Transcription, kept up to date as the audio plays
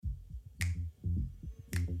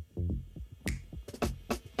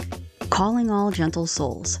Calling all gentle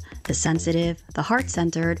souls, the sensitive, the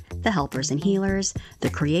heart-centered, the helpers and healers, the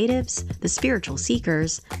creatives, the spiritual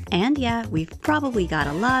seekers, and yeah, we've probably got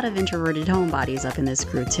a lot of introverted homebodies up in this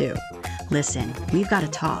crew too. Listen, we've got to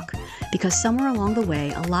talk, because somewhere along the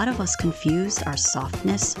way, a lot of us confused our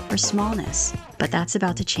softness for smallness, but that's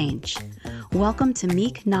about to change. Welcome to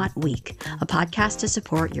Meek Not Weak, a podcast to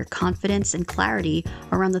support your confidence and clarity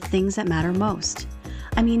around the things that matter most.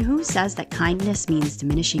 I mean, who says that kindness means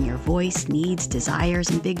diminishing your voice, needs, desires,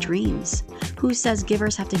 and big dreams? Who says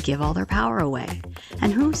givers have to give all their power away?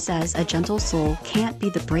 And who says a gentle soul can't be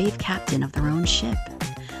the brave captain of their own ship?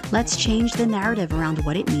 Let's change the narrative around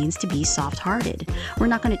what it means to be soft-hearted. We're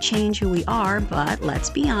not going to change who we are, but let's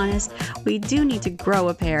be honest, we do need to grow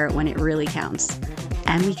a pair when it really counts.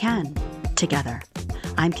 And we can, together.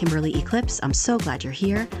 I'm Kimberly Eclipse. I'm so glad you're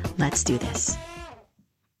here. Let's do this.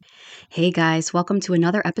 Hey guys, welcome to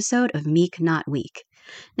another episode of Meek Not Weak.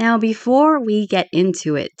 Now, before we get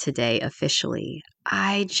into it today officially,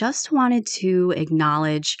 I just wanted to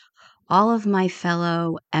acknowledge all of my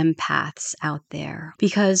fellow empaths out there,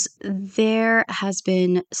 because there has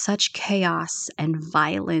been such chaos and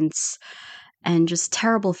violence and just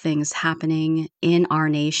terrible things happening in our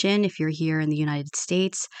nation, if you're here in the United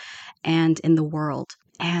States, and in the world.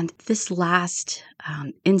 And this last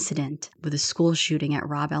incident with a school shooting at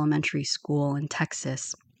Robb Elementary School in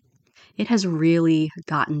Texas, it has really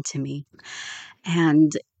gotten to me.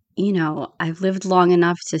 And, you know, I've lived long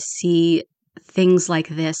enough to see things like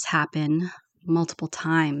this happen multiple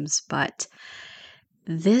times, but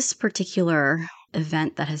this particular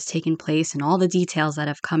event that has taken place and all the details that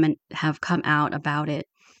have come out about it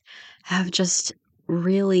have just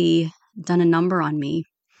really done a number on me.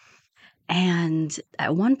 And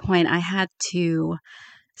at one point, I had to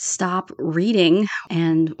stop reading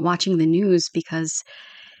and watching the news because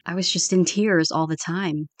I was just in tears all the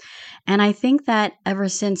time. And I think that ever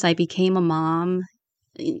since I became a mom,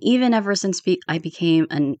 even ever since I became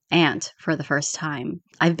an aunt for the first time,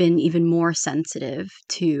 I've been even more sensitive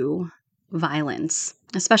to violence,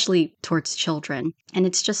 especially towards children. And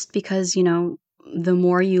it's just because, you know, the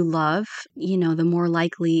more you love, you know, the more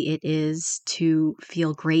likely it is to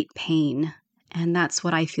feel great pain. And that's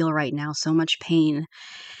what I feel right now, so much pain.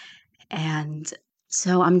 And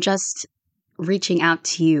so I'm just reaching out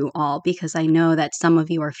to you all because I know that some of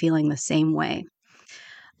you are feeling the same way.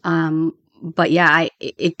 But yeah,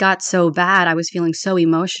 it got so bad. I was feeling so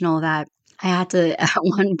emotional that I had to, at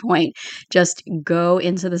one point, just go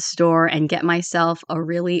into the store and get myself a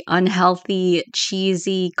really unhealthy,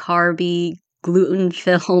 cheesy, carby,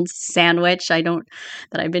 gluten-filled sandwich that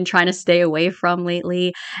I've been trying to stay away from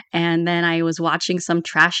lately. And then I was watching some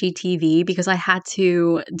trashy TV because I had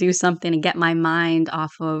to do something to get my mind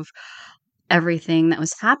off of everything that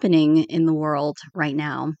was happening in the world right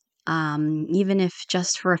now, even if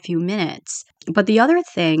just for a few minutes. But the other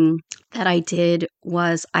thing that I did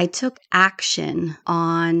was I took action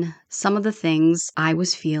on some of the things I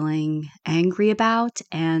was feeling angry about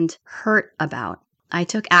and hurt about. I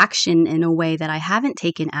took action in a way that I haven't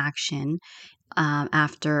taken action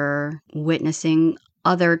after witnessing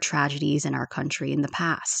other tragedies in our country in the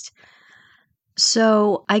past.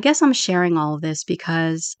 So I guess I'm sharing all of this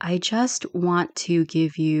because I just want to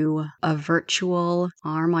give you a virtual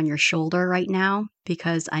arm on your shoulder right now,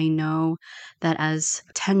 because I know that as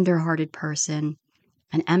a tender-hearted person,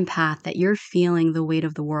 an empath, that you're feeling the weight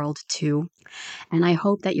of the world too. And I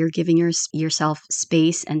hope that you're giving yourself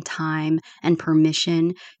space and time and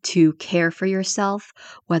permission to care for yourself,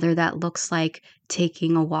 whether that looks like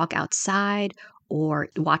taking a walk outside or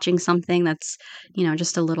watching something that's, you know,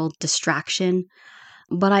 just a little distraction.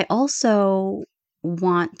 But I also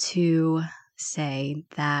want to say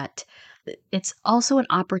that it's also an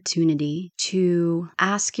opportunity to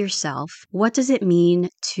ask yourself, what does it mean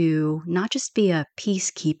to not just be a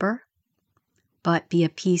peacekeeper, but be a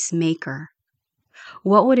peacemaker?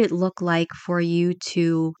 What would it look like for you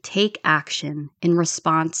to take action in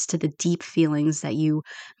response to the deep feelings that you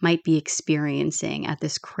might be experiencing at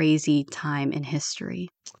this crazy time in history?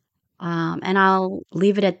 And I'll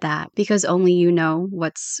leave it at that, because only you know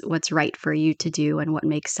what's right for you to do and what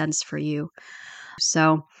makes sense for you.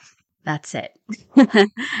 So that's it.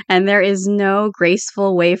 And there is no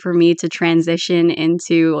graceful way for me to transition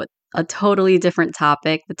into a totally different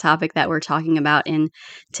topic, the topic that we're talking about in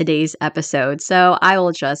today's episode. So I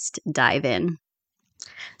will just dive in.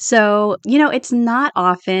 So, you know, it's not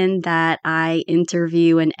often that I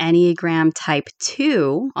interview an Enneagram Type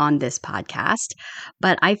 2 on this podcast,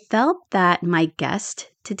 but I felt that my guest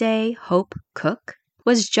today, Hope Cook,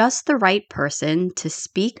 was just the right person to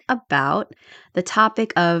speak about the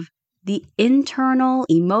topic of the internal,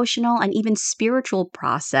 emotional, and even spiritual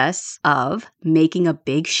process of making a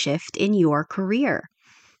big shift in your career.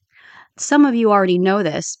 Some of you already know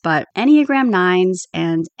this, but Enneagram 9s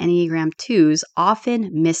and Enneagram 2s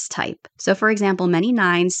often mistype. So, for example, many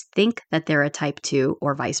 9s think that they're a type 2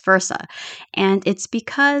 or vice versa. And it's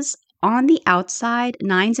because on the outside,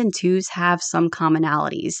 9s and 2s have some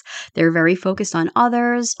commonalities. They're very focused on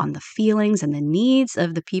others, on the feelings and the needs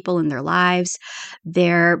of the people in their lives.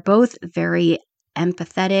 They're both very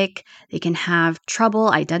empathetic. They can have trouble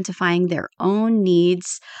identifying their own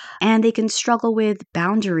needs, and they can struggle with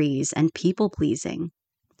boundaries and people pleasing.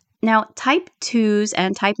 Now, type 2s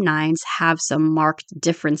and type 9s have some marked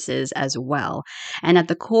differences as well. And at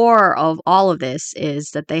the core of all of this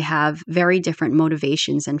is that they have very different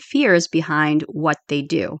motivations and fears behind what they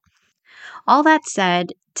do. All that said,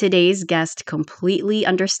 today's guest completely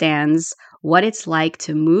understands what it's like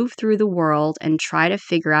to move through the world and try to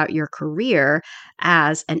figure out your career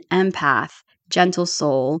as an empath, gentle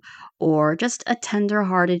soul, or just a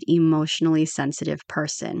tender-hearted, emotionally sensitive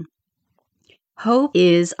person. Hope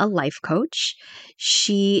is a life coach.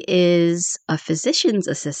 She is a physician's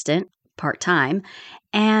assistant, part-time,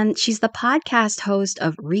 and she's the podcast host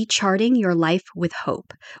of Recharting Your Life with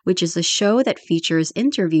Hope, which is a show that features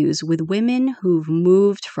interviews with women who've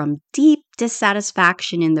moved from deep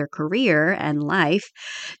dissatisfaction in their career and life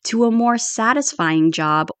to a more satisfying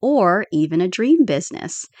job or even a dream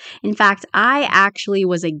business. In fact, I actually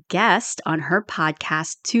was a guest on her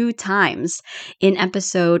podcast 2 times, in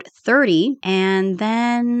episode 30 and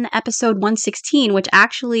then episode 116, which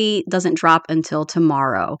actually doesn't drop until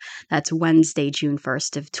tomorrow. That's Wednesday, June 1st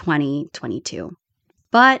of 2022.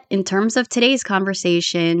 But in terms of today's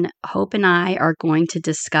conversation, Hope and I are going to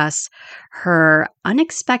discuss her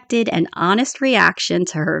unexpected and honest reaction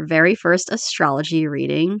to her very first astrology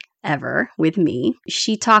reading ever with me.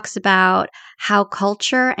 She talks about how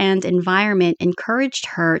culture and environment encouraged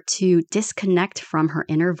her to disconnect from her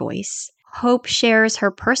inner voice. Hope shares her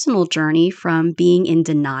personal journey from being in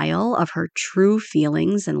denial of her true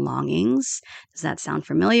feelings and longings. Does that sound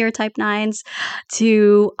familiar, type 9s?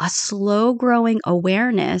 To a slow growing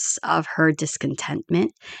awareness of her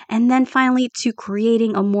discontentment, and then finally to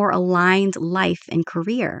creating a more aligned life and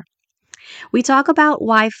career. We talk about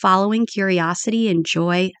why following curiosity and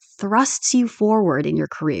joy thrusts you forward in your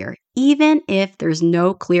career, even if there's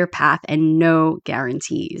no clear path and no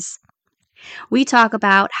guarantees. We talk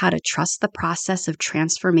about how to trust the process of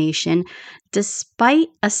transformation despite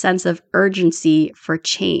a sense of urgency for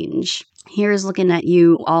change. Here's looking at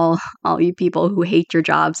you, all you people who hate your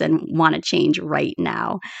jobs and want to change right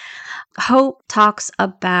now. Hope talks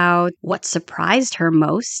about what surprised her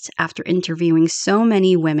most after interviewing so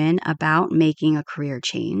many women about making a career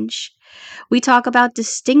change. We talk about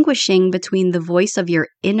distinguishing between the voice of your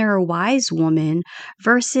inner wise woman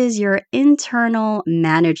versus your internal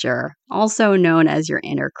manager, also known as your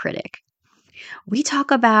inner critic. We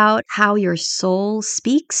talk about how your soul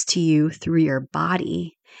speaks to you through your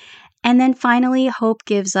body. And then finally, Hope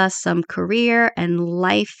gives us some career and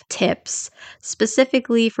life tips,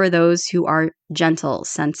 specifically for those who are gentle,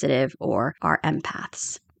 sensitive, or are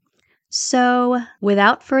empaths. So,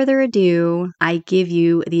 without further ado, I give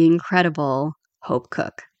you the incredible Hope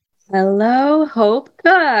Cook. Hello, Hope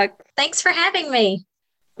Cook. Thanks for having me.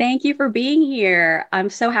 Thank you for being here. I'm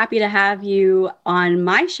so happy to have you on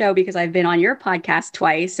my show because I've been on your podcast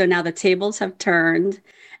twice. So now the tables have turned.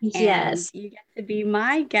 And Yes. you get to be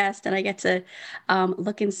my guest, and I get to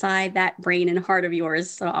look inside that brain and heart of yours.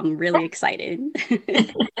 So I'm really excited.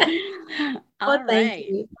 Well, All thank right.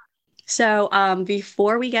 you. So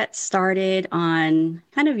before we get started on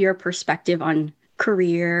kind of your perspective on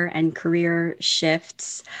career and career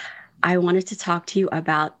shifts, I wanted to talk to you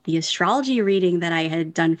about the astrology reading that I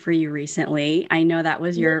had done for you recently. I know that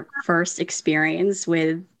was Yeah. your first experience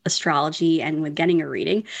with astrology and with getting a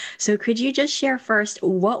reading. So could you just share first,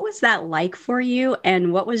 what was that like for you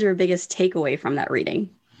and what was your biggest takeaway from that reading?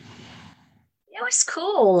 It was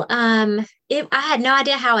cool. I had no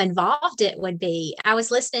idea how involved it would be. I was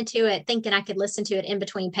listening to it, thinking I could listen to it in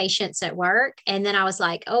between patients at work. And then I was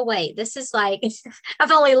like, oh, wait, this is like,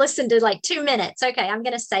 I've only listened to like 2 minutes. Okay, I'm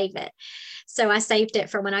going to save it. So I saved it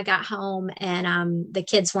for when I got home and the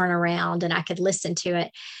kids weren't around and I could listen to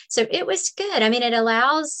it. So it was good. I mean, it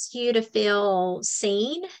allows you to feel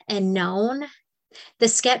seen and known. The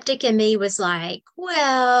skeptic in me was like,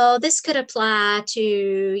 well, this could apply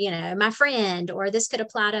to, my friend, or this could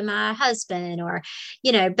apply to my husband, or,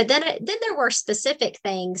 but then there were specific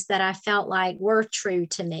things that I felt like were true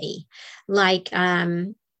to me, like,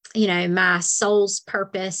 my soul's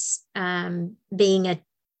purpose, being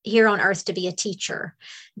here on earth to be a teacher.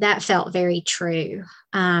 That felt very true.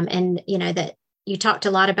 And, that you talked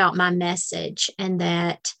a lot about my message, and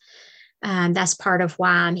that that's part of why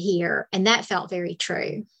I'm here. And that felt very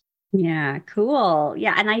true. Yeah, cool.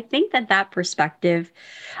 Yeah. And I think that perspective,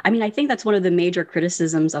 I mean, I think that's one of the major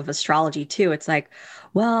criticisms of astrology too. It's like,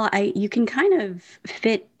 well, you can kind of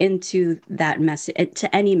fit into that message,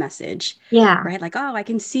 to any message, Yeah. right? Like, oh, I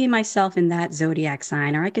can see myself in that zodiac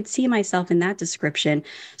sign, or I could see myself in that description.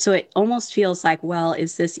 So it almost feels like, well,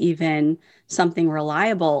 is this even something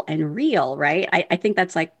reliable and real, right? I think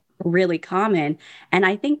that's like really common. And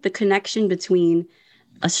I think the connection between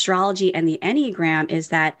astrology and the Enneagram is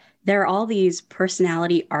that there are all these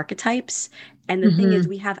personality archetypes. And the thing is, Mm-hmm.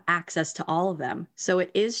 we have access to all of them. So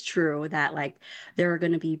it is true that, like, there are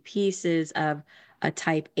going to be pieces of a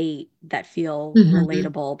type 8 that feel Mm-hmm.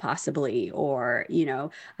 relatable, possibly, or,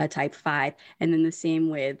 a type 5. And then the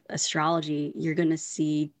same with astrology, you're going to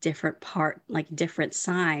see different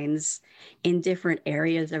signs in different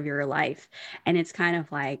areas of your life. And it's kind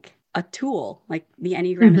of like a tool. Like, the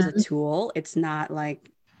Enneagram is a Mm-hmm. tool. It's not like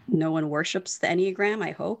no one worships the Enneagram,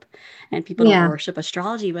 I hope, and people don't Yeah. worship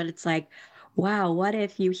astrology, but it's like, wow, what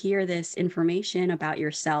if you hear this information about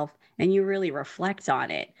yourself and you really reflect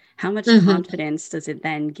on it? How much Mm-hmm. confidence does it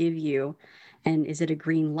then give you? And is it a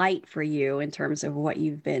green light for you in terms of what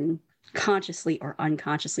you've been consciously or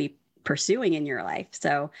unconsciously pursuing in your life?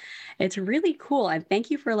 So it's really cool. And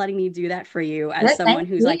thank you for letting me do that for you as No, someone thank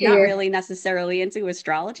who's like not you. really necessarily into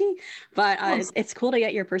astrology, but it's cool to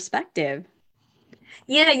get your perspective.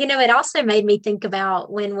 Yeah, it also made me think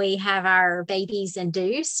about when we have our babies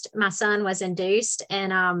induced. My son was induced.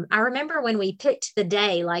 And I remember when we picked the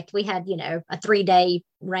day, like we had, a 3-day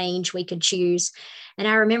range we could choose. And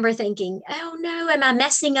I remember thinking, oh no, am I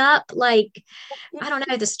messing up? Like, I don't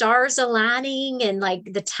know, the stars aligning and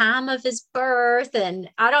like the time of his birth. And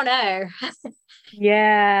I don't know.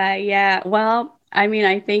 Yeah, yeah. Well, I mean,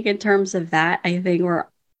 I think in terms of that, I think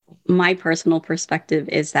my personal perspective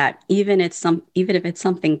is that even if it's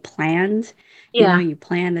something planned, Yeah. you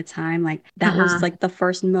plan the time, like that was Uh-huh. like the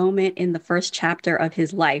first moment in the first chapter of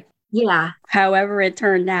his life. Yeah. However it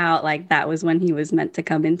turned out, like that was when he was meant to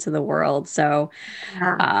come into the world. So,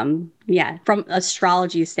 Yeah. yeah, from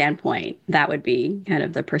astrology standpoint, that would be kind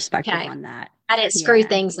of the perspective Okay. on that. I didn't screw Yeah.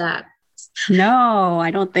 things up. No,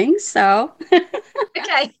 I don't think so.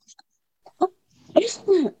 Okay.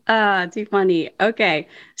 Too funny. Okay.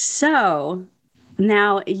 So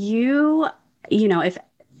now if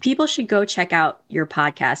people should go check out your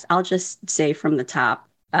podcast, I'll just say from the top,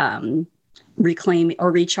 reclaim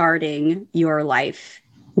or recharting your life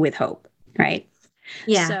with hope, right?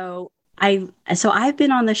 Yeah. So I've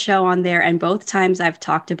been on the show on there, and both times I've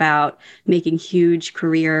talked about making huge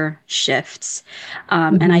career shifts.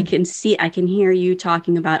 And Mhm. I can hear you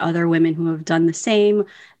talking about other women who have done the same.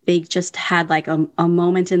 They just had like a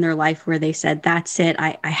moment in their life where they said, that's it,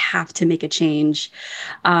 I have to make a change.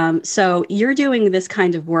 So you're doing this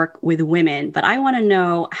kind of work with women, but I want to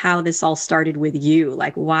know how this all started with you,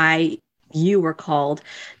 like why you were called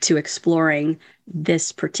to exploring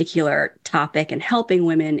this particular topic and helping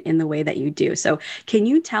women in the way that you do. So, can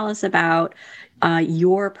you tell us about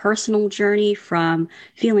your personal journey from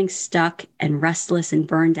feeling stuck and restless and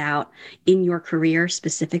burned out in your career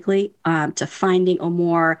specifically to finding a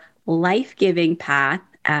more life giving path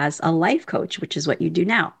as a life coach, which is what you do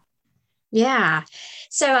now? Yeah.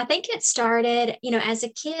 So I think it started, as a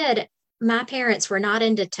kid, my parents were not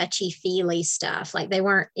into touchy feely stuff. Like they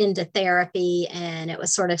weren't into therapy, and it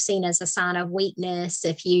was sort of seen as a sign of weakness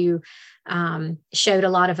if you showed a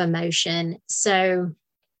lot of emotion. So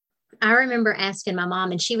I remember asking my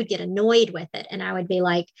mom, and she would get annoyed with it. And I would be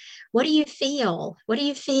like, what do you feel? What do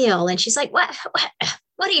you feel? And she's like, what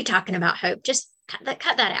are you talking about, Hope? Just cut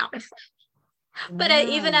that out. But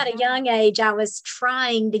even Wow. at a young age, I was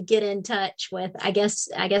trying to get in touch with, I guess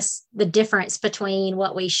the difference between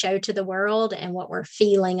what we show to the world and what we're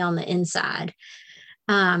feeling on the inside.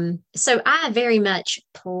 So I very much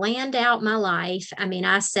planned out my life. I mean,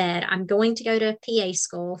 I said, I'm going to go to PA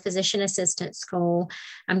school, physician assistant school.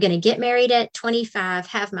 I'm going to get married at 25,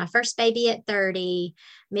 have my first baby at 30.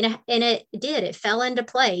 I mean, and it did, it fell into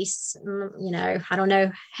place. I don't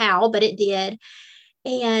know how, but it did.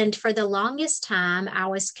 And for the longest time, I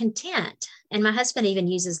was content. And my husband even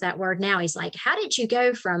uses that word now. He's like, how did you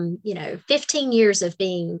go from, 15 years of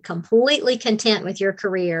being completely content with your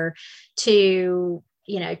career to,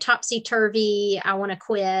 topsy turvy? I want to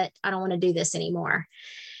quit. I don't want to do this anymore.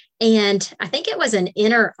 And I think it was an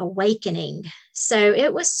inner awakening. So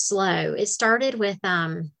it was slow. It started with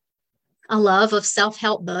a love of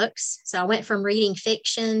self-help books. So I went from reading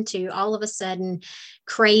fiction to all of a sudden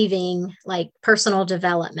craving like personal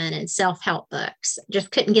development and self-help books.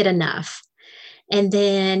 Just couldn't get enough. And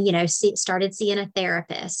then, started seeing a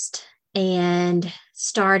therapist and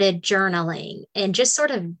started journaling and just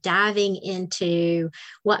sort of diving into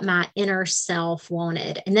what my inner self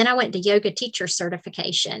wanted. And then I went to yoga teacher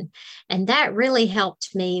certification. And that really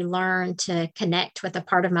helped me learn to connect with a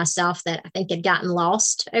part of myself that I think had gotten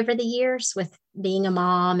lost over the years with being a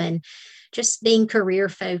mom and just being career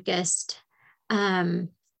focused.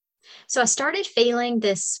 So I started feeling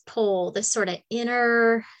this pull, this sort of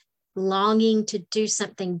inner longing to do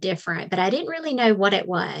something different, but I didn't really know what it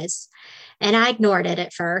was. And I ignored it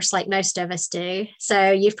at first, like most of us do.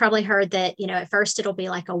 So you've probably heard that, at first it'll be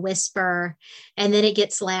like a whisper and then it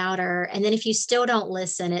gets louder. And then if you still don't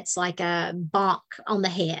listen, it's like a bonk on the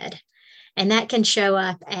head. And that can show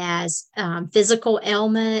up as physical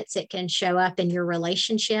ailments. It can show up in your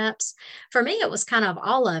relationships. For me, it was kind of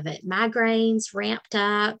all of it. Migraines ramped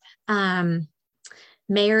up.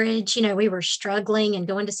 Marriage, we were struggling and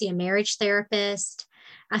going to see a marriage therapist.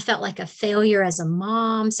 I felt like a failure as a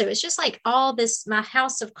mom. So it's just like all this, my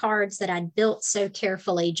house of cards that I'd built so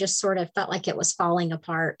carefully just sort of felt like it was falling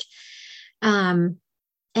apart. And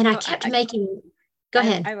I kept making, go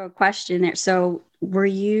ahead. I have a question there. So were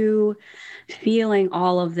you feeling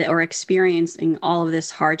all of the or experiencing all of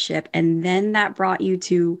this hardship, and then that brought you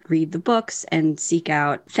to read the books and seek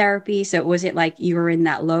out therapy? So was it like you were in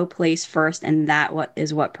that low place first, and that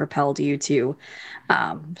what propelled you to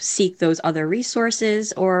seek those other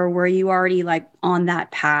resources, or were you already like on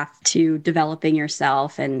that path to developing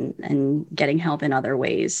yourself and getting help in other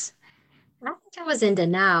ways? I think I was in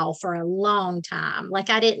denial for a long time.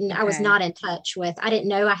 Like I was not in touch with, I didn't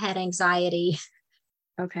know I had anxiety.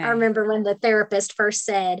 Okay. I remember when the therapist first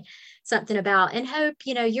said something about, and Hope,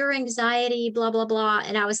 your anxiety, blah, blah, blah.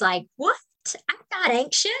 And I was like, what? I'm not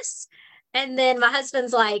anxious. And then my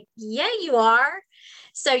husband's like, yeah, you are.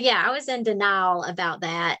 So yeah, I was in denial about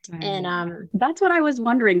that. Right. And that's what I was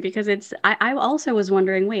wondering, because I also was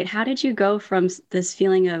wondering, wait, how did you go from this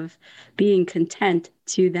feeling of being content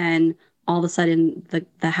to then all of a sudden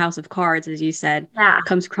the house of cards, as you said,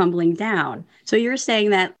 comes crumbling down? So you're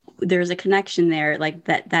saying that there's a connection there, like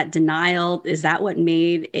that denial, is that what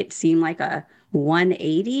made it seem like a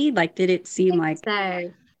 180? Like, did it seem like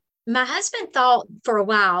so? My husband thought for a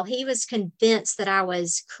while, he was convinced that I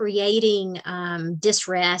was creating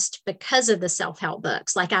disrest because of the self-help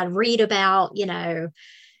books. Like I'd read about,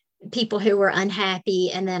 people who were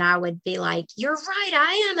unhappy, and then I would be like, you're right,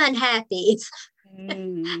 I am unhappy.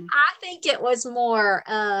 I think it was more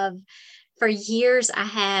of, for years I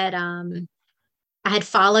had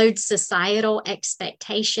followed societal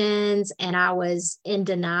expectations, and I was in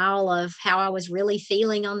denial of how I was really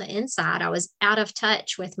feeling on the inside. I was out of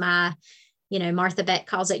touch with my, Martha Beck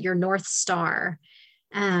calls it your North Star.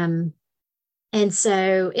 And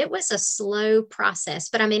so it was a slow process.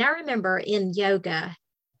 But I mean, I remember in yoga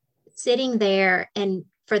sitting there, and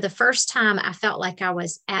for the first time, I felt like I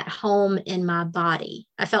was at home in my body.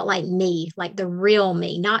 I felt like me, like the real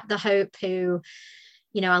me, not the Hope who,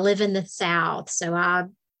 I live in the South, so I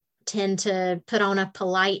tend to put on a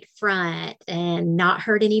polite front and not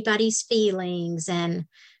hurt anybody's feelings and,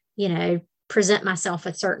 present myself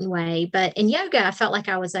a certain way. But in yoga, I felt like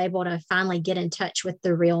I was able to finally get in touch with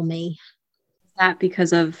the real me. Is that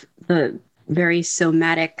because of the very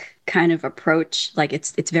somatic kind of approach? Like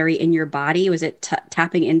it's very in your body? Was it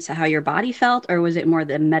tapping into how your body felt, or was it more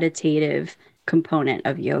the meditative component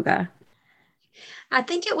of yoga? I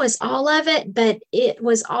think it was all of it, but it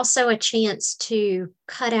was also a chance to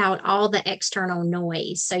cut out all the external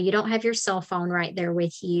noise. So you don't have your cell phone right there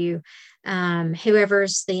with you.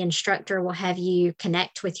 Whoever's the instructor will have you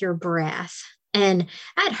connect with your breath. And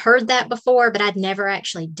I'd heard that before, but I'd never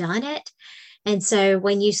actually done it. And so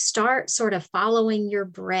when you start sort of following your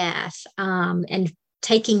breath and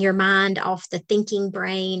taking your mind off the thinking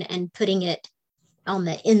brain and putting it on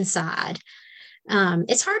the inside,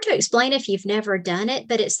 it's hard to explain if you've never done it,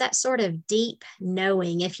 but it's that sort of deep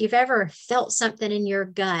knowing. If you've ever felt something in your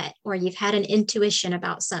gut, or you've had an intuition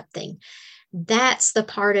about something, that's the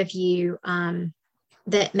part of you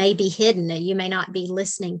that may be hidden. You may not be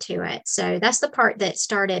listening to it. So that's the part that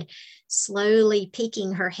started slowly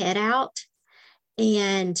peeking her head out.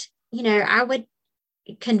 And, I would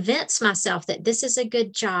convince myself that this is a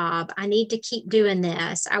good job. I need to keep doing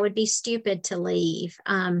this. I would be stupid to leave.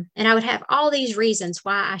 And I would have all these reasons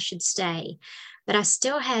why I should stay. But I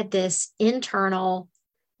still had this internal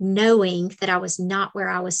knowing that I was not where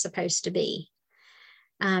I was supposed to be.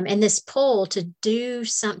 And this pull to do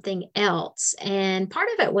something else. And part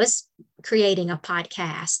of it was creating a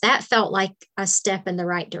podcast. That felt like a step in the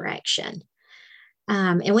right direction.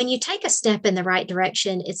 And when you take a step in the right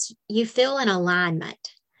direction, you feel in alignment.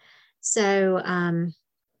 So,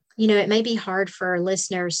 it may be hard for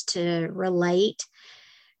listeners to relate,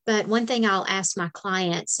 but one thing I'll ask my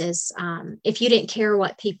clients is, if you didn't care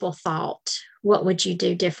what people thought, what would you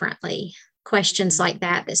do differently? Questions like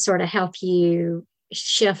that sort of help you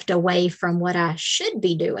shift away from what I should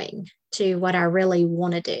be doing to what I really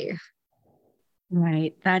want to do.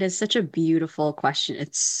 Right. That is such a beautiful question.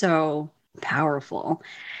 It's so powerful.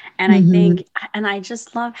 And I think, and I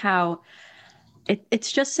just love how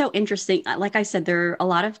it's just so interesting. Like I said, there are a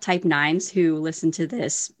lot of type nines who listen to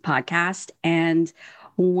this podcast. And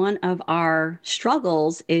one of our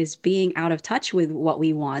struggles is being out of touch with what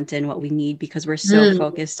we want and what we need because we're so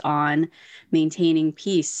focused on maintaining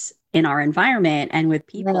peace in our environment and with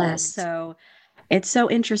people. Yes. So it's so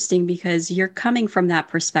interesting because you're coming from that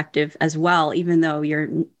perspective as well, even though you're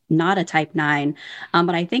not a type nine.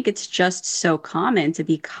 But I think it's just so common to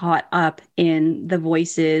be caught up in the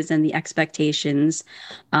voices and the expectations.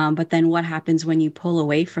 But then what happens when you pull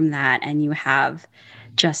away from that and you have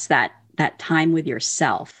just that time with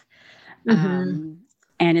yourself? And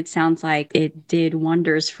it sounds like it did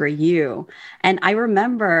wonders for you. And I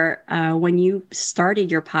remember when you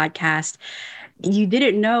started your podcast, you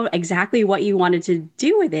didn't know exactly what you wanted to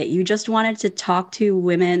do with it. You just wanted to talk to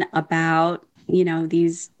women about,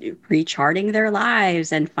 these recharting their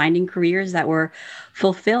lives and finding careers that were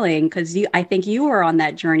fulfilling. Because I think you were on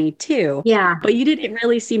that journey too. Yeah. But you didn't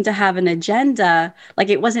really seem to have an agenda. Like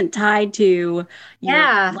it wasn't tied to your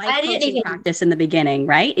life coaching practice in the beginning,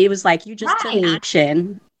 right? It was like you just took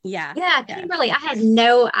action. Yeah. Yeah. Kimberly, I had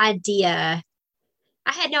no idea.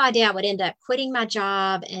 I would end up quitting my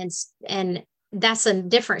job, and that's a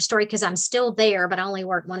different story because I'm still there, but I only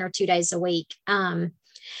work 1 or 2 days a week.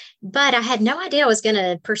 But I had no idea I was going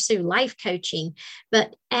to pursue life coaching.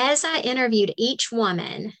 But as I interviewed each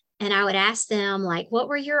woman, and I would ask them, like, what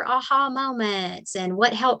were your aha moments and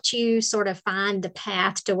what helped you sort of find the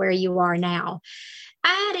path to where you are now?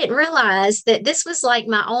 I didn't realize that this was like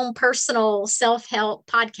my own personal self-help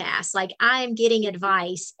podcast. Like I'm getting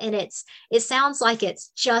advice, and it sounds like it's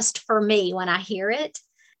just for me when I hear it.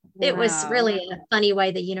 Wow. It was really a funny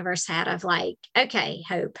way the universe had of like, okay,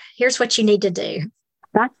 Hope, here's what you need to do.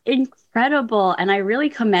 That's incredible. And I really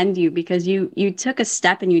commend you because you took a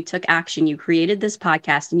step and you took action. You created this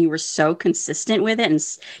podcast and you were so consistent with it, and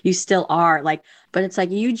you still are. But it's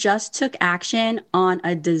like you just took action on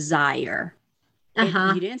a desire.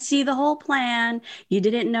 You didn't see the whole plan. You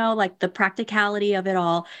didn't know like the practicality of it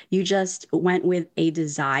all. You just went with a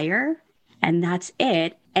desire, and that's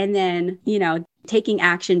it. And then, taking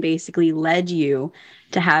action basically led you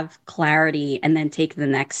to have clarity and then take the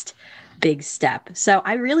next big step. So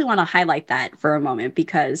I really want to highlight that for a moment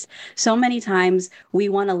because so many times we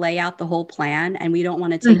want to lay out the whole plan and we don't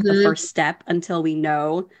want to take the first step until we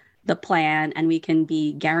know the plan and we can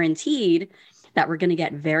be guaranteed that we're going to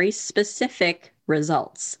get very specific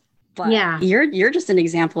results. But yeah, you're just an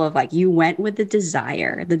example of like you went with the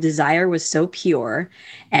desire. The desire was so pure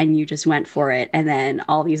and you just went for it. And then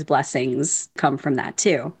all these blessings come from that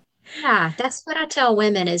too. Yeah, that's what I tell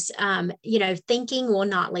women is, thinking will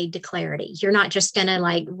not lead to clarity. You're not just going to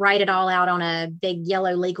like write it all out on a big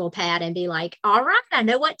yellow legal pad and be like, all right, I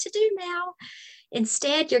know what to do now.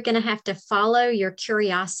 Instead, you're going to have to follow your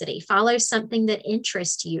curiosity, follow something that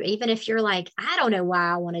interests you. Even if you're like, I don't know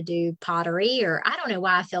why I want to do pottery, or I don't know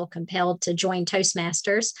why I feel compelled to join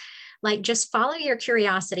Toastmasters. Like just follow your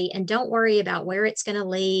curiosity and don't worry about where it's going to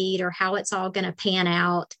lead or how it's all going to pan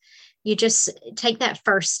out. You just take that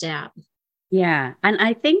first step. Yeah. And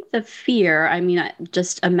I think the fear,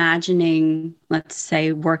 just imagining, let's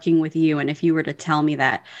say, working with you, and if you were to tell me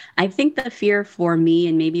that, I think the fear for me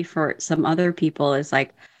and maybe for some other people is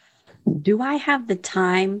like, do I have the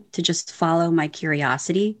time to just follow my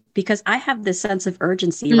curiosity? Because I have this sense of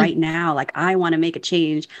urgency right now. Like, I want to make a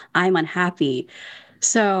change. I'm unhappy.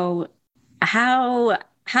 So how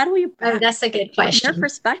do we? Oh, that's a good question. Your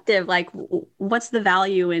perspective, like, what's the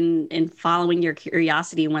value in following your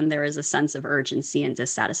curiosity when there is a sense of urgency and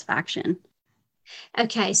dissatisfaction?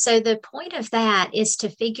 Okay, so the point of that is to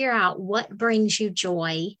figure out what brings you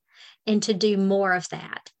joy and to do more of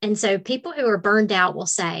that. And so people who are burned out will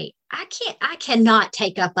say, I cannot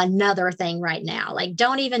take up another thing right now. Like,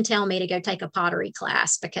 don't even tell me to go take a pottery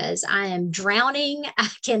class because I am drowning. I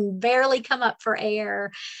can barely come up for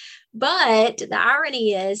air. But the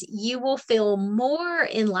irony is you will feel more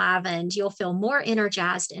enlivened, you'll feel more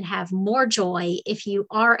energized and have more joy if you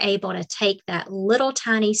are able to take that little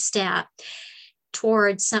tiny step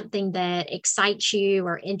towards something that excites you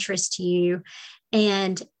or interests you.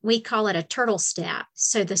 And we call it a turtle step.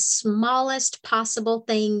 So the smallest possible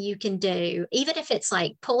thing you can do, even if it's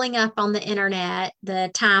like pulling up on the internet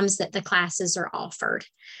the times that the classes are offered,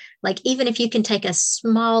 like even if you can take a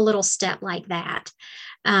small little step like that,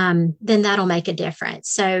 then that'll make a difference.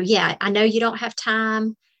 So yeah, I know you don't have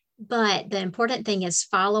time, but the important thing is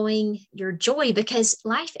following your joy, because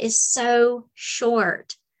life is so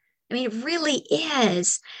short. I mean, it really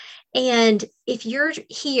is. And if you're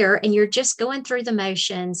here and you're just going through the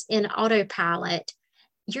motions in autopilot,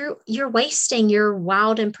 you're wasting your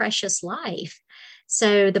wild and precious life.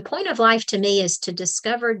 So the point of life to me is to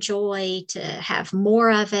discover joy, to have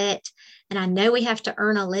more of it. And I know we have to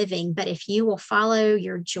earn a living, but if you will follow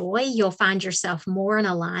your joy, you'll find yourself more in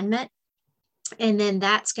alignment. And then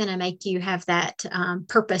that's going to make you have that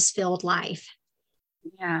purpose-filled life.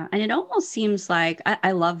 Yeah. And it almost seems like,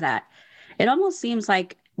 I love that. It almost seems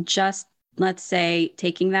like just, let's say,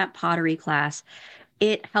 taking that pottery class,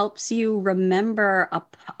 it helps you remember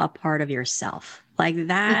a part of yourself. Like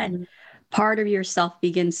that Mhm. part of yourself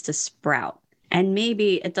begins to sprout. And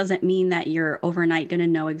maybe it doesn't mean that you're overnight going to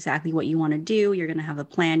know exactly what you want to do. You're going to have a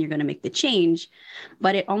plan, you're going to make the change.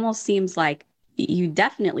 But it almost seems like you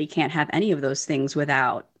definitely can't have any of those things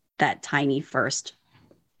without that tiny first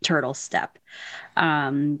turtle step.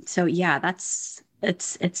 So yeah,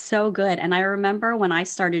 it's so good. And I remember when I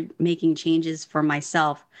started making changes for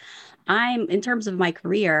myself, I'm in terms of my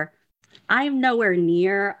career, I'm nowhere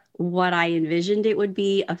near what I envisioned it would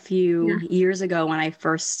be a few Yeah. years ago when I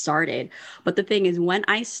first started. But the thing is, when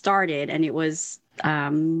I started, and it was,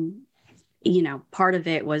 part of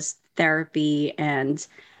it was therapy and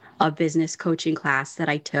a business coaching class that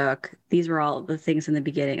I took. These were all the things in the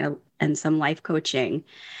beginning, and some life coaching.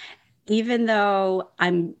 Even though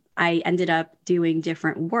I ended up doing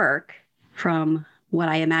different work from what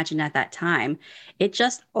I imagined at that time, it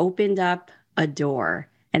just opened up a door.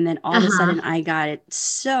 And then all of a Uh-huh. sudden I got it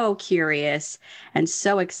so curious and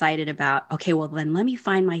so excited about, okay, well then let me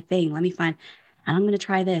find my thing. And I'm going to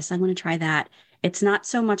try this. I'm going to try that. It's not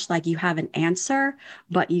so much like you have an answer,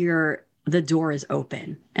 but the door is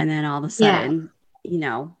open. And then all of a Yeah. sudden,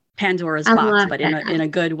 Pandora's I box, love but in that. a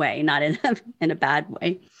good way, not in in a bad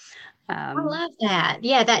way. I Um, love that.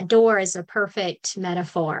 Yeah, that door is a perfect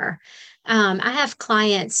metaphor. I have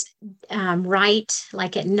clients write,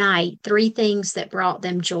 like at night, three things that brought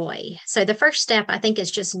them joy. So the first step, I think,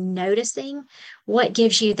 is just noticing what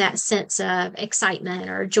gives you that sense of excitement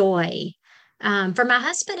or joy. For my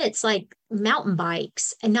husband, it's like mountain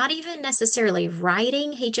bikes, and not even necessarily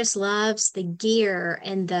riding. He just loves the gear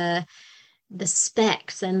and the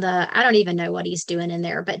specs and I don't even know what he's doing in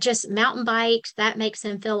there, but just mountain bikes, that makes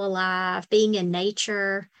him feel alive. Being in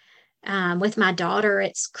nature. With my daughter,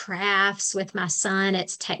 it's crafts. With my son,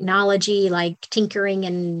 it's technology, like tinkering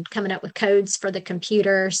and coming up with codes for the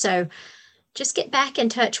computer. So just get back in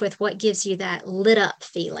touch with what gives you that lit up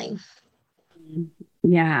feeling.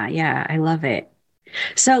 yeah, yeah, I love it.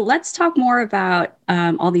 So let's talk more about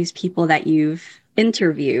all these people that you've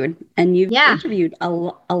interviewed, and you've Yeah. interviewed a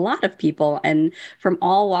lot of people and from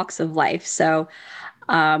all walks of life. So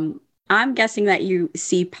um, I'm guessing that you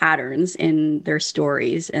see patterns in their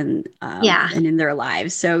stories Yeah. and in their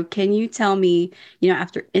lives. So can you tell me,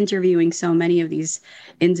 after interviewing so many of these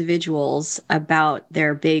individuals about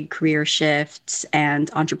their big career shifts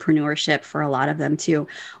and entrepreneurship for a lot of them too,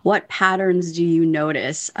 what patterns do you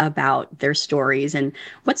notice about their stories, and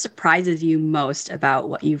what surprises you most about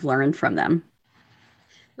what you've learned from them?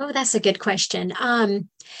 Oh, that's a good question.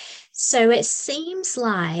 So it seems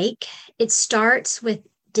like it starts with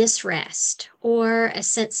disrest or a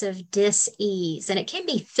sense of dis-ease, and it can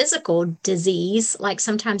be physical disease. Like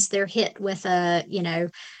sometimes they're hit with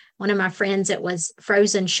one of my friends, it was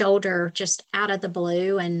frozen shoulder just out of the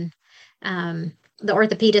blue. And the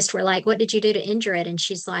orthopedist were like, "What did you do to injure it?" And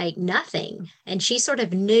she's like, "Nothing." And she sort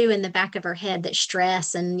of knew in the back of her head that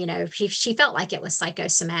stress and, she felt like it was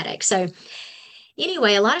psychosomatic. So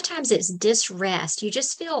anyway, a lot of times it's disrest. You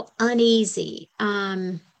just feel uneasy.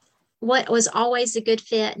 What was always a good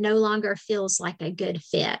fit no longer feels like a good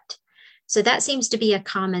fit. So that seems to be a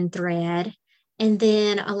common thread. And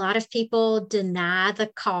then a lot of people deny the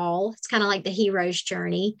call. It's kind of like the hero's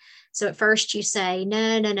journey. So at first you say,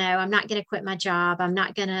 no, no, no, I'm not going to quit my job. I'm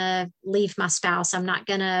not going to leave my spouse. I'm not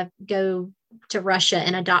going to go to Russia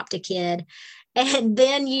and adopt a kid. And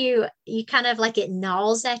then you kind of like it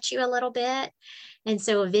gnaws at you a little bit. And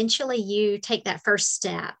so eventually you take that first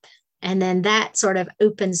step, and then that sort of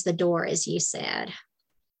opens the door, as you said.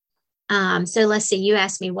 So let's see, you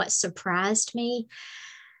asked me what surprised me.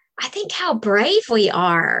 I think how brave we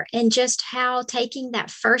are and just how taking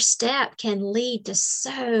that first step can lead to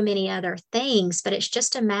so many other things, but it's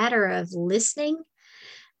just a matter of listening.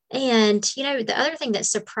 And, the other thing that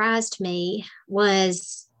surprised me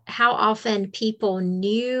was how often people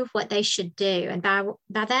knew what they should do. And by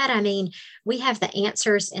that, I mean, we have the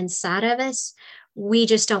answers inside of us. We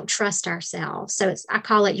just don't trust ourselves. So I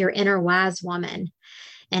call it your inner wise woman.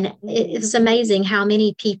 And it was amazing how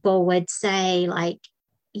many people would say, like,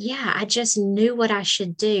 yeah, I just knew what I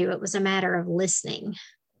should do. It was a matter of listening.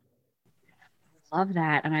 Love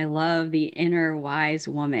that. And I love the inner wise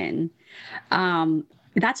woman.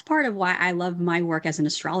 That's part of why I love my work as an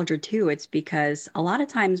astrologer too. It's because a lot of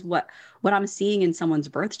times what I'm seeing in someone's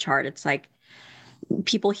birth chart, it's like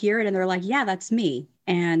people hear it and they're like, yeah, that's me.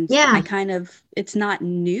 And Yeah. it's not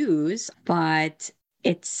news, but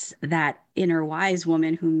it's that inner wise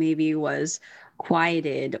woman who maybe was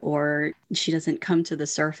quieted or she doesn't come to the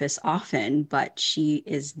surface often, but she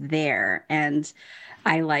is there. And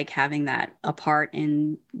I like having that a part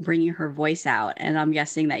in bringing her voice out. And I'm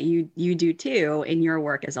guessing that you do too in your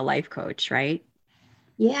work as a life coach, right?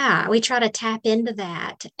 Yeah. We try to tap into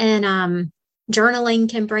that. And journaling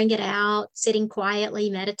can bring it out, sitting quietly,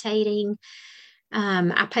 meditating.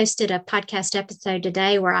 I posted a podcast episode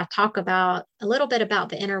today where I talk about a little bit about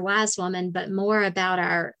the inner wise woman, but more about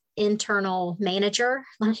our internal manager,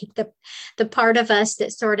 like the part of us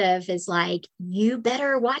that sort of is like, you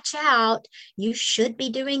better watch out, you should be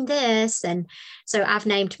doing this. And so I've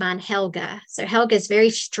named mine Helga. So Helga is very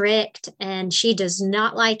strict and she does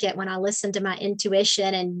not like it when I listen to my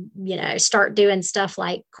intuition and start doing stuff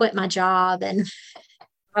like quit my job. And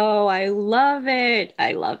Oh, I love it.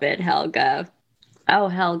 I love it, Helga. Oh,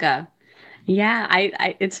 Helga. Yeah,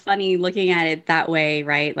 it's funny looking at it that way,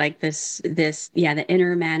 right? Like yeah, the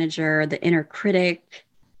inner manager, the inner critic.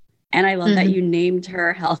 And I love that Mhm. you named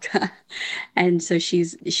her Helga. And so she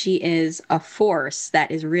is a force that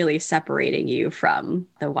is really separating you from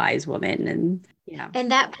the wise woman. And yeah.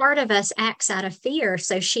 And that part of us acts out of fear.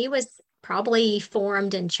 So she was probably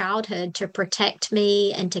formed in childhood to protect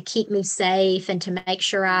me and to keep me safe and to make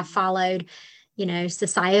sure I followed,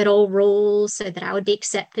 societal rules so that I would be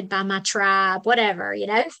accepted by my tribe, whatever.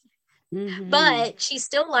 Hmm. But she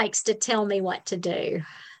still likes to tell me what to do.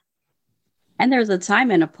 And there's a time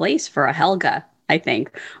and a place for a Helga, I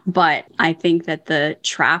think. But I think that the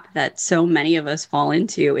trap that so many of us fall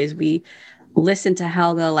into is we listen to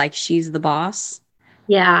Helga like she's the boss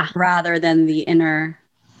Yeah. rather than the inner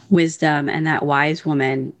wisdom and that wise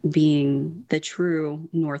woman being the true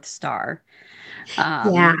North Star.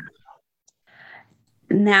 Yeah.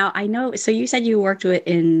 Now, I know, so you said you worked with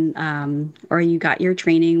or you got your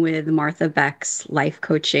training with Martha Beck's life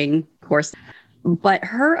coaching course, but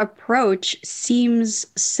her approach seems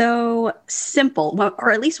so simple,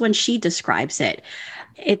 or at least when she describes it,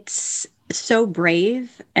 it's so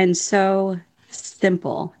brave and so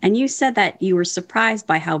simple. And you said that you were surprised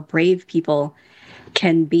by how brave people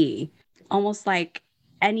can be, almost like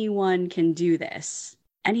anyone can do this.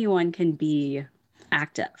 Anyone can be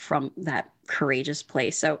active from that courageous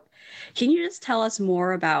place. So, can you just tell us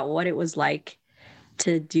more about what it was like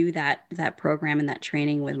to do that program and that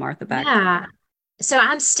training with Martha Beck? Yeah. So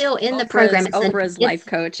I'm still in the program. Oprah's life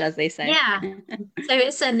coach, as they say. Yeah. So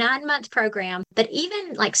it's a 9-month program, but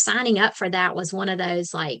even like signing up for that was one of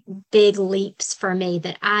those like big leaps for me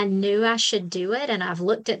that I knew I should do it. And I've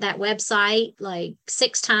looked at that website like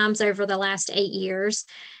 6 times over the last 8 years.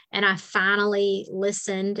 And I finally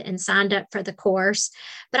listened and signed up for the course.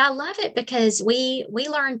 But I love it because we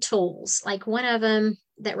learn tools. Like one of them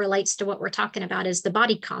that relates to what we're talking about is the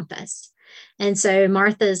body compass. And so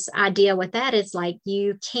Martha's idea with that is like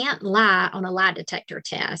you can't lie on a lie detector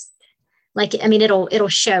test. Like, I mean, it'll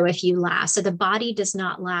show if you lie. So the body does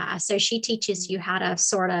not lie. So she teaches you how to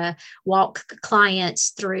sort of walk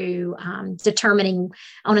clients through determining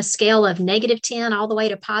on a scale of -10 all the way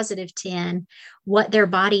to +10 what their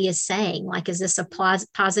body is saying. Like, is this a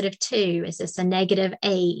 +2? Is this a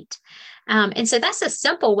 -8? And so that's a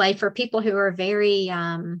simple way for people who are very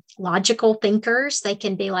logical thinkers. They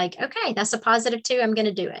can be like, okay, that's a +2. I'm going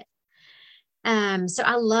to do it. So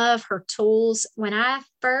I love her tools. When I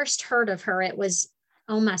first heard of her, it was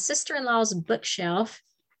on my sister-in-law's bookshelf.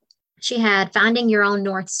 She had Finding Your Own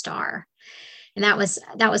North Star. And that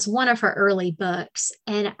was one of her early books.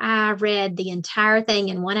 And I read the entire thing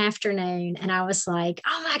in one afternoon. And I was like,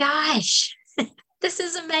 oh my gosh, this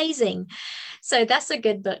is amazing. So that's a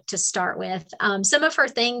good book to start with. Some of her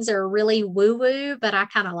things are really woo-woo, but I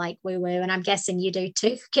kind of like woo-woo. And I'm guessing you do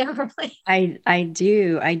too, Kimberly. I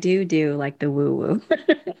do like the woo woo.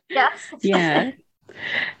 Yes. Yeah.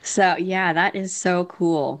 So yeah, that is so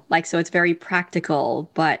cool. Like, so it's very practical,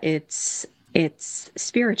 but it's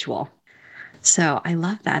spiritual. So I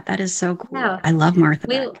love that. That is so cool. No, I love Martha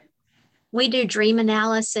we Beck. we do dream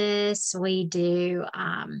analysis. We do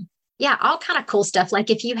yeah, all kind of cool stuff. Like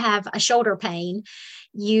if you have a shoulder pain,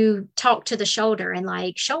 you talk to the shoulder and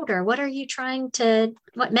like, shoulder, what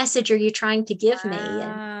message are you trying to give me?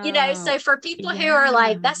 And Wow. so for people who are Yeah.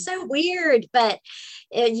 like, that's so weird, but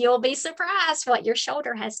you'll be surprised what your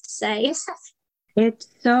shoulder has to say. It's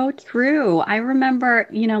so true. I remember,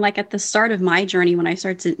 like at the start of my journey when I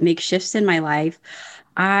started to make shifts in my life,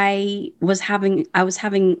 I was having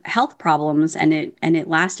health problems and it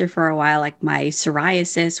lasted for a while, like my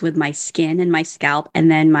psoriasis with my skin and my scalp,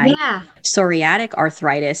 and then my Yeah. psoriatic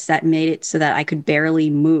arthritis that made it so that I could barely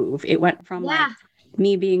move. It went from like Yeah.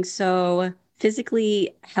 me being so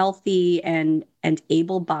physically healthy and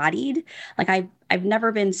able-bodied. Like I've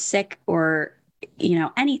never been sick or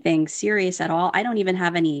anything serious at all. I don't even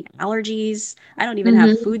have any allergies. I don't even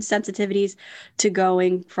have Hmm. food sensitivities, to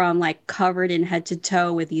going from like covered in head to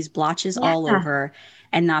toe with these blotches all Yeah. over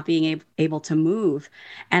and not being able to move.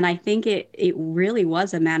 And I think it really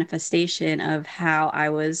was a manifestation of how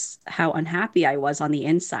unhappy I was on the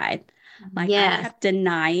inside. Like I Yes. kept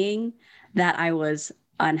denying that I was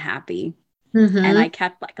unhappy, and I Hmm.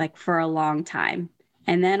 kept like for a long time.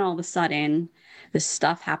 And then all of a sudden, this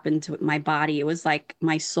stuff happened to my body. It was like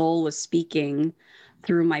my soul was speaking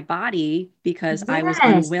through my body because I was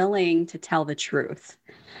Yes. unwilling to tell the truth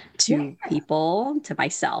to people, to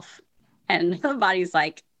myself. And the body's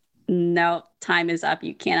like, no, time is up.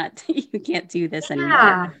 You cannot, you can't do this anymore.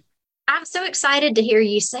 Yeah. I'm so excited to hear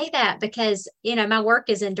you say that because, my work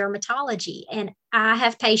is in dermatology and I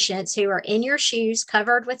have patients who are in your shoes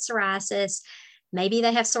covered with psoriasis. Maybe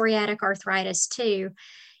they have psoriatic arthritis too.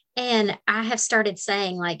 And I have started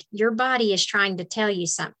saying, like, your body is trying to tell you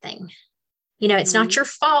something. It's not Mhm. your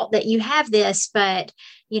fault that you have this, but,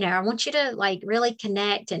 I want you to like really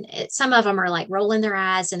connect. And some of them are like rolling their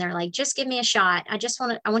eyes and they're like, just give me a shot.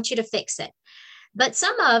 I want you to fix it. But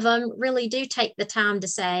some of them really do take the time to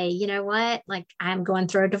say, you know what, like I'm going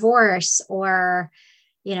through a divorce or,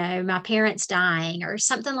 my parents dying or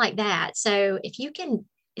something like that. So if you can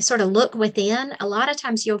sort of look within, a lot of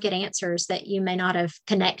times you'll get answers that you may not have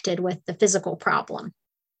connected with the physical problem.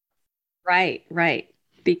 Right, right.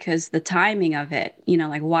 Because the timing of it,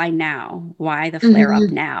 like why now? Why the flare up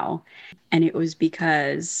Hmm. now? And it was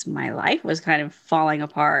because my life was kind of falling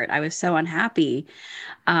apart. I was so unhappy.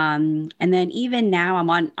 And then even now I'm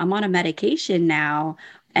on a medication now,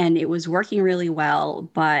 and it was working really well,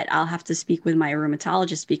 but I'll have to speak with my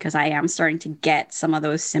rheumatologist because I am starting to get some of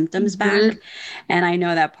those symptoms back. Hmm. And I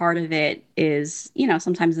know that part of it is,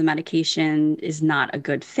 sometimes the medication is not a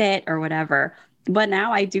good fit or whatever. But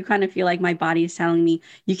now I do kind of feel like my body is telling me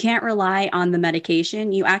you can't rely on the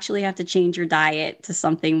medication. You actually have to change your diet to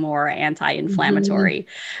something more Hmm. anti-inflammatory.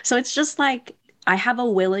 So it's just like I have a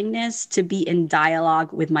willingness to be in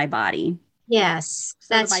dialogue with my body, Yes,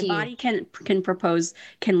 so that that's my huge. body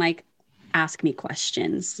can like ask me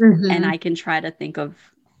questions, and Hmm. I can try to think of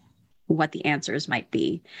what the answers might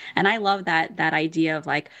be. And I love that idea of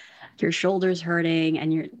like your shoulders hurting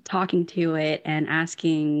and you're talking to it and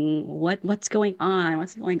asking what's going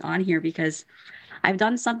on here, because I've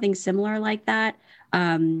done something similar like that,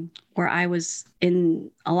 where I was in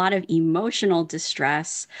a lot of emotional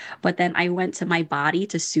distress, but then I went to my body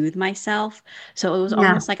to soothe myself. So it was Yeah.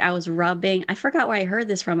 almost like I was rubbing, I forgot where I heard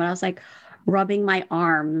this from, but I was like rubbing my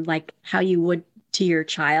arm, like how you would to your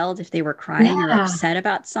child if they were crying or Yeah. upset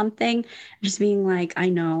about something, just being like, I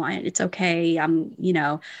know, it's okay.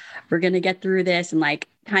 We're going to get through this, and like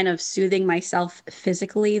kind of soothing myself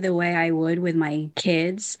physically the way I would with my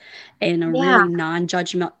kids in a Yeah. really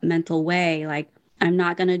non-judgmental way. Like, I'm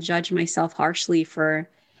not going to judge myself harshly for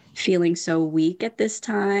feeling so weak at this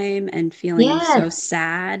time and feeling so Yes.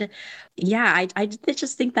 sad. Yeah, I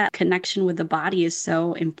just think that connection with the body is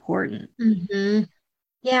so important. Hmm.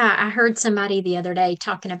 Yeah, I heard somebody the other day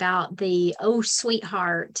talking about the "oh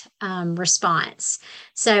sweetheart" response.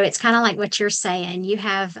 So it's kind of like what you're saying. You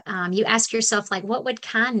ask yourself like, what would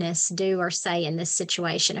kindness do or say in this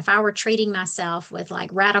situation? If I were treating myself with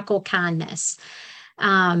like radical kindness,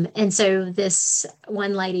 and so this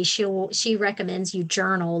one lady, she recommends you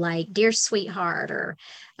journal like "dear sweetheart" or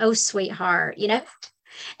 "oh sweetheart,"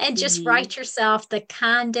 and just Mhm. write yourself the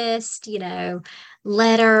kindest,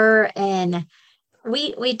 letter. And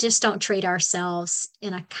we just don't treat ourselves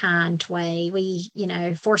in a kind way. We,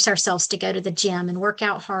 force ourselves to go to the gym and work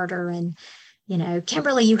out harder and,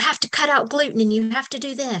 Kimberly, you have to cut out gluten and you have to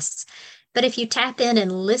do this. But if you tap in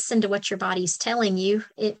and listen to what your body's telling you,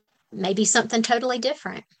 maybe something totally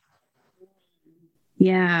different.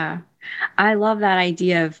 Yeah. I love that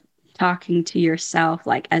idea of talking to yourself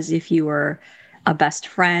like as if you were a best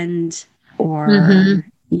friend Mm-hmm. or,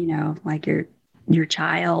 like your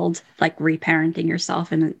child, like reparenting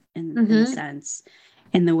yourself in a Mm-hmm. sense,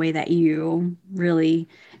 in the way that you really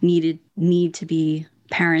need to be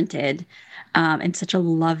parented in such a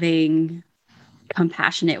loving,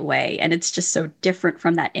 compassionate way. And it's just so different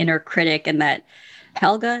from that inner critic and that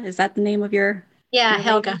Helga, is that the name of Yeah, your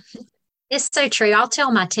Helga. lady? It's so true. I'll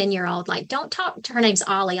tell my 10-year-old, like, don't talk to her name's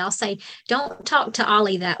Ollie. I'll say, don't talk to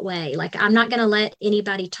Ollie that way. Like, I'm not going to let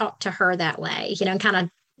anybody talk to her that way, and kind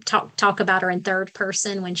of talk about her in third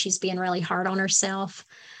person when she's being really hard on herself.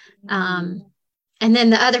 Um, and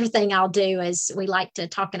then the other thing I'll do is we like to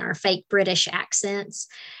talk in our fake British accents.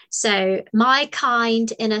 So my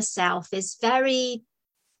kind inner self is very,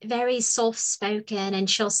 very soft spoken, and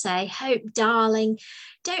she'll say, Hope, darling,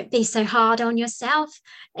 don't be so hard on yourself.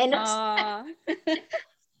 And Aw.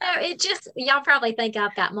 it just, y'all probably think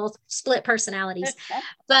I've got multiple split personalities,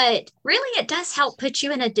 but really it does help put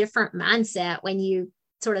you in a different mindset when you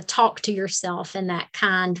sort of talk to yourself in that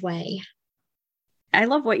kind way. I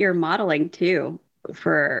love what you're modeling too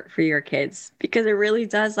for your kids because it really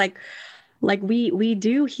does like we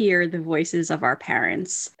do hear the voices of our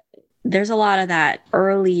parents. There's a lot of that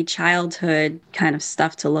early childhood kind of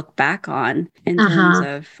stuff to look back on in terms Uh-huh.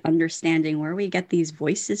 of understanding where we get these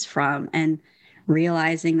voices from and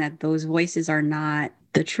realizing that those voices are not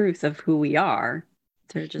the truth of who we are.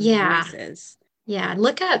 They're just Yeah. voices. Yeah.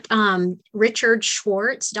 Look up Richard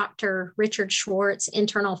Schwartz, Dr. Richard Schwartz,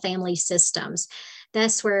 Internal Family Systems.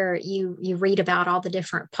 That's where you read about all the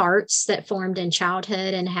different parts that formed in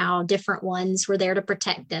childhood and how different ones were there to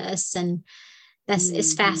protect us. And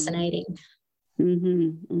it's Mm-hmm. fascinating. Mm-hmm.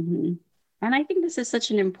 Mm-hmm. And I think this is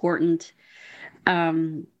such an important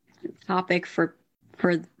um, topic for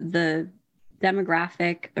the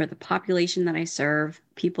demographic or the population that I serve,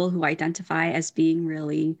 people who identify as being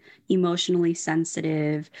really emotionally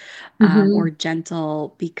sensitive or Mm-hmm.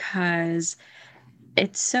 gentle, because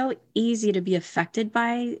it's so easy to be affected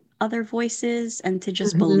by other voices and to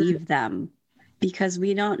just Mm-hmm. believe them because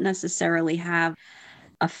we don't necessarily have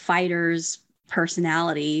a fighter's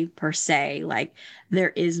personality per se. Like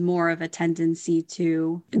there is more of a tendency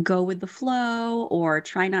to go with the flow or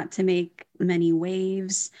try not to make many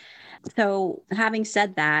waves. So, having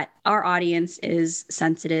said that, our audience is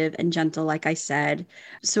sensitive and gentle, like I said.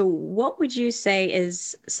 So, what would you say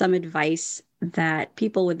is some advice that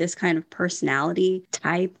people with this kind of personality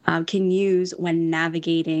type can use when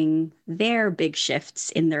navigating their big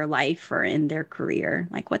shifts in their life or in their career?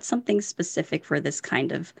 Like, what's something specific for this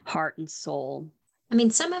kind of heart and soul? I mean,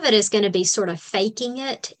 some of it is going to be sort of faking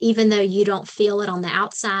it, even though you don't feel it on the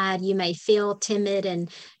outside. You may feel timid and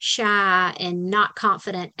shy and not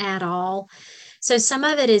confident at all. So some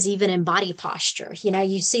of it is even in body posture.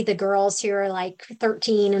 You see the girls who are like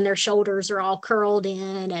 13 and their shoulders are all curled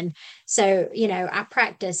in. And so, I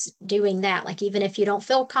practice doing that. Like, even if you don't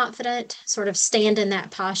feel confident, sort of stand in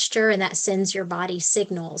that posture, and that sends your body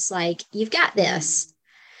signals like, you've got this.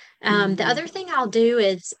 The Mm-hmm. other thing I'll do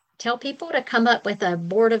is tell people to come up with a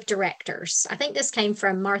board of directors. I think this came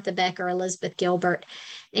from Martha Becker, Elizabeth Gilbert.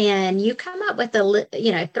 And you come up with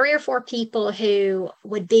three or four people who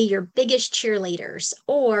would be your biggest cheerleaders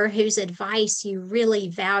or whose advice you really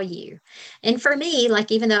value. And for me,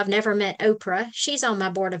 like, even though I've never met Oprah, she's on my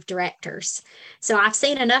board of directors. So I've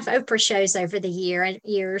seen enough Oprah shows over the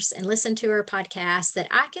years and listened to her podcast that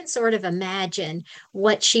I can sort of imagine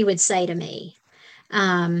what she would say to me.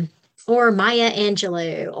 um, or Maya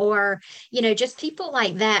Angelou, or just people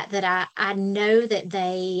like that I know that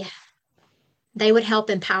they would help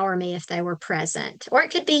empower me if they were present. Or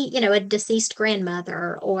it could be a deceased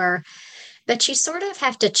grandmother, or but you sort of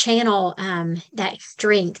have to channel that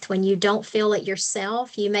strength when you don't feel it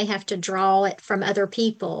yourself. You may have to draw it from other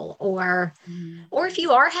people, or if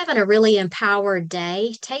you are having a really empowered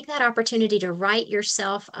day, take that opportunity to write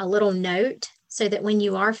yourself a little note so that when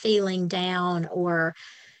you are feeling down or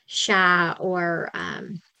shy or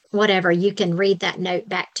whatever, you can read that note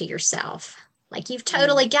back to yourself. Like, you've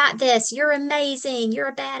totally got this. You're amazing. You're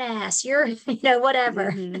a badass. You're,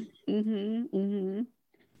 whatever. Mm-hmm. Mm-hmm. Mm-hmm.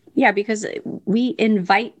 Yeah, because we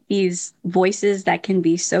invite these voices that can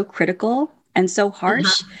be so critical and so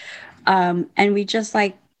harsh, Uh-huh. and we just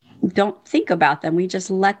like don't think about them. We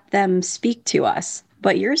just let them speak to us.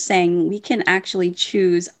 But you're saying we can actually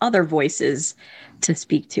choose other voices to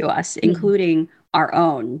speak to us, including our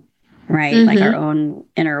own, right? Like our Mm-hmm. own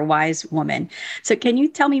inner wise woman. So can you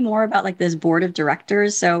tell me more about like this board of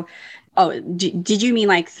directors? So Oh, did you mean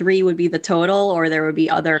like 3 would be the total, or there would be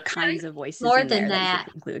other kinds of voices More in than there that you that.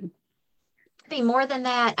 could include? Be more than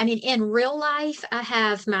that. I mean, in real life, I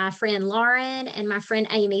have my friend Lauren and my friend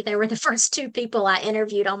Amy. They were the first 2 people I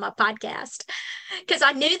interviewed on my podcast because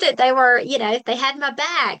I knew that they were, they had my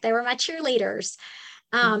back. They were my cheerleaders.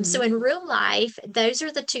 So in real life, those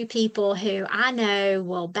are the 2 people who I know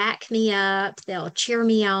will back me up. They'll cheer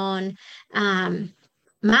me on.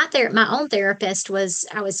 My own therapist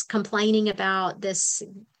I was complaining about this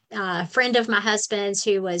friend of my husband's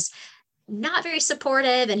who was not very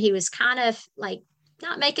supportive, and he was kind of like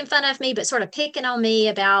not making fun of me, but sort of picking on me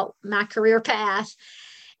about my career path.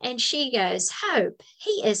 And she goes, Hope,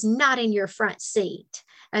 he is not in your front seat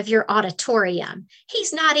of your auditorium.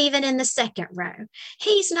 He's not even in the second row.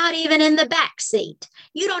 He's not even in the back seat.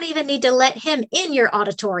 You don't even need to let him in your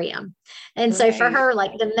auditorium. And so for her,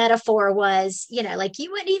 like the metaphor was, like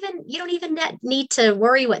you don't even need to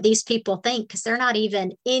worry what these people think because they're not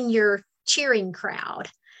even in your cheering crowd.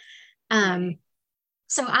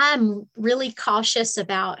 So I'm really cautious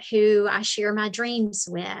about who I share my dreams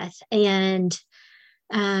with. And,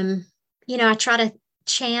 I try to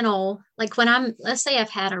channel, like when let's say I've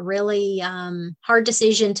had a really hard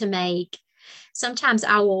decision to make. Sometimes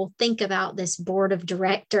I will think about this board of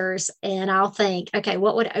directors and I'll think, okay,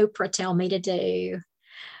 what would Oprah tell me to do?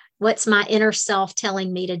 What's my inner self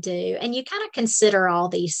telling me to do? And you kind of consider all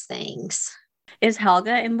these things. Is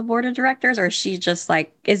Helga in the board of directors, or is she just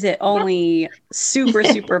like, is it only super,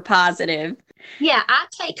 super positive? Yeah, I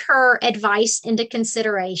take her advice into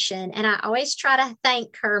consideration, and I always try to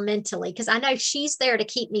thank her mentally because I know she's there to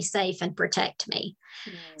keep me safe and protect me.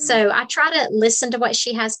 So I try to listen to what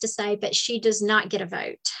she has to say, but she does not get a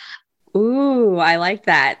vote. Ooh, I like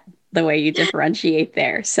that, the way you differentiate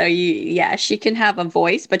there. So she can have a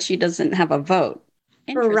voice, but she doesn't have a vote.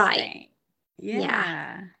 Interesting. Right.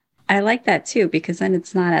 Yeah. I like that too, because then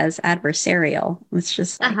it's not as adversarial. It's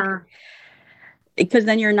just like, because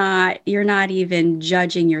then you're not even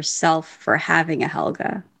judging yourself for having a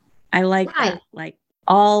Helga. I like that. Like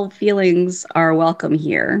all feelings are welcome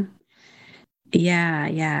here.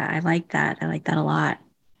 Yeah. I like that. I like that a lot.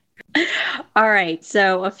 All right.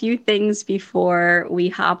 So a few things before we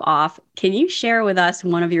hop off. Can you share with us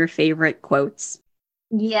one of your favorite quotes?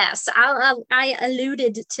 Yes, I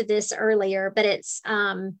alluded to this earlier, but it's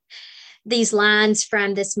these lines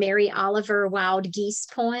from this Mary Oliver Wild Geese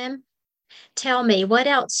poem. Tell me, what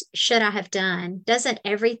else should I have done? Doesn't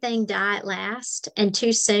everything die at last and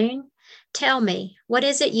too soon? Tell me, what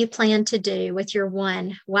is it you plan to do with your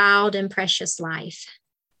one wild and precious life?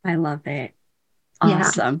 I love it.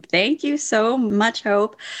 Awesome. Yeah. Thank you so much,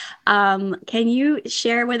 Hope. Can you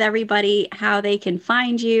share with everybody how they can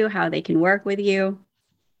find you, how they can work with you?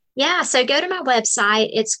 Yeah, so go to my website.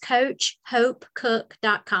 It's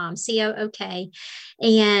CoachHopeCook.com, COOK.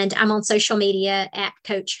 And I'm on social media at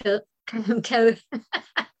Coach Hope,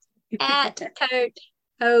 at Coach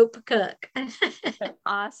Hope Cook.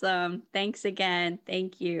 Awesome. Thanks again.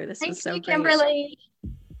 Thank you. This was so great. Kimberly.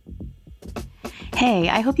 Hey,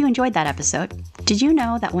 I hope you enjoyed that episode. Did you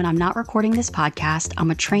know that when I'm not recording this podcast,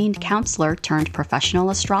 I'm a trained counselor turned professional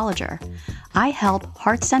astrologer? I help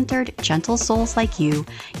heart-centered, gentle souls like you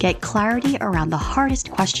get clarity around the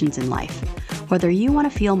hardest questions in life. Whether you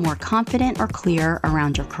want to feel more confident or clear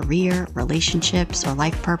around your career, relationships, or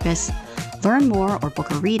life purpose, learn more or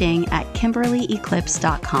book a reading at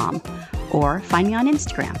KimberlyEclipse.com or find me on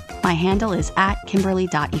Instagram. My handle is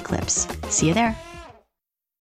 @Kimberly.Eclipse. See you there.